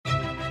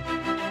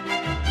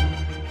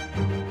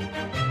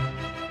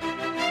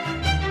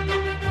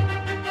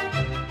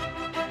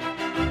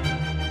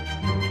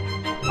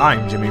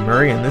I'm Jimmy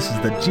Murray, and this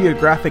is the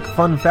Geographic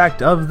Fun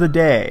Fact of the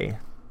Day.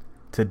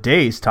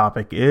 Today's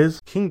topic is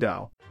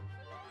Qingdao.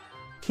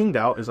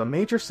 Qingdao is a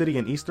major city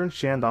in eastern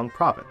Shandong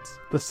province.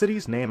 The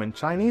city's name in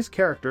Chinese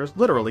characters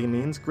literally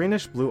means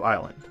greenish-blue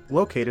island.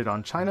 Located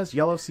on China's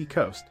Yellow Sea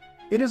coast,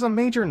 it is a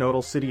major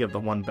nodal city of the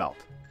One Belt,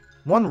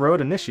 One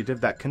Road initiative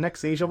that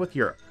connects Asia with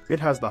Europe. It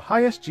has the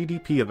highest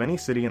GDP of any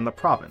city in the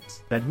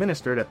province.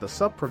 Administered at the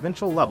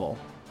sub-provincial level,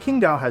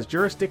 Qingdao has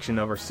jurisdiction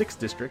over 6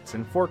 districts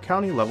and 4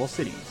 county-level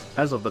cities.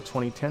 As of the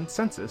 2010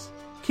 census,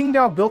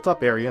 Qingdao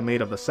built-up area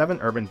made of the 7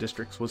 urban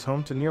districts was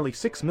home to nearly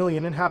 6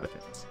 million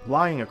inhabitants.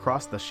 Lying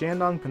across the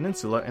Shandong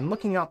Peninsula and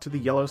looking out to the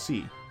Yellow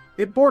Sea,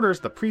 it borders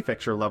the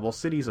prefecture-level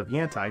cities of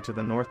Yantai to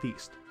the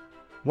northeast,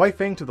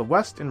 Weifang to the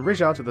west, and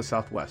Rizhao to the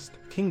southwest.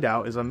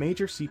 Qingdao is a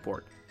major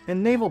seaport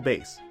and naval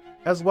base,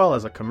 as well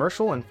as a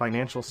commercial and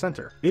financial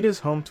center. It is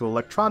home to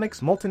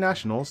electronics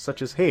multinationals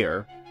such as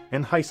Haier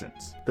and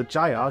Hisense. The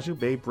Jiaozhou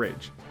Bay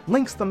Bridge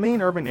links the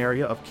main urban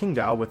area of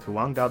Qingdao with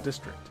Huangdao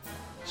District.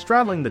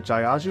 Straddling the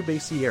Jiaozhou Bay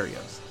Sea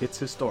areas, its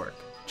historic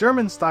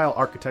German-style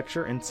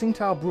architecture and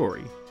Tsingtao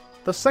Brewery,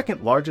 the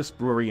second largest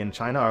brewery in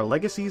China, are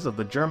legacies of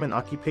the German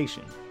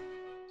occupation.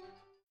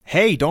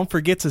 Hey, don't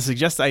forget to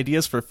suggest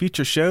ideas for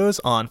future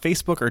shows on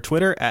Facebook or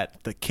Twitter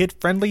at the Kid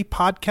Friendly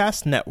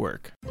Podcast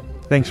Network.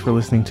 Thanks for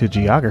listening to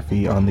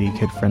Geography on the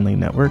Kid Friendly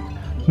Network.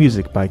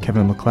 Music by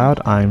Kevin MacLeod.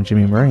 I'm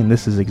Jimmy Murray, and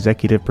this is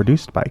executive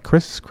produced by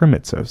Chris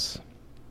Kremitzos.